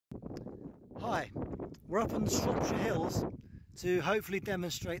Hi, we're up on the Shropshire Hills to hopefully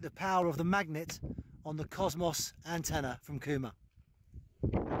demonstrate the power of the magnet on the Cosmos antenna from Kuma.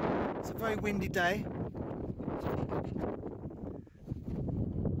 It's a very windy day.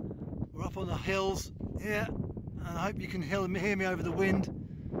 We're up on the hills here and I hope you can hear me over the wind.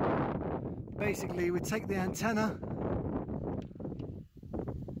 Basically we take the antenna,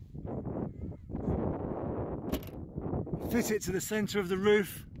 fit it to the centre of the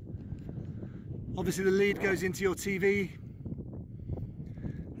roof. Obviously the lead goes into your TV,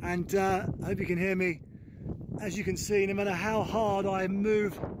 and I hope you can hear me. As you can see, no matter how hard I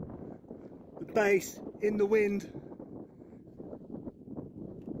move the base in the wind,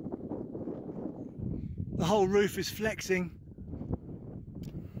 the whole roof is flexing.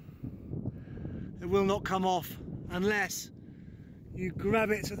 It will not come off unless you grab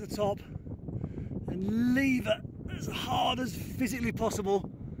it to the top and leave it as hard as physically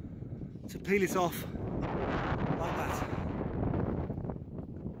possible to peel it off like that.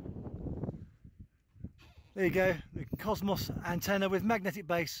 There you go, the Cosmos antenna with magnetic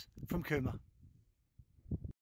base from Kuma.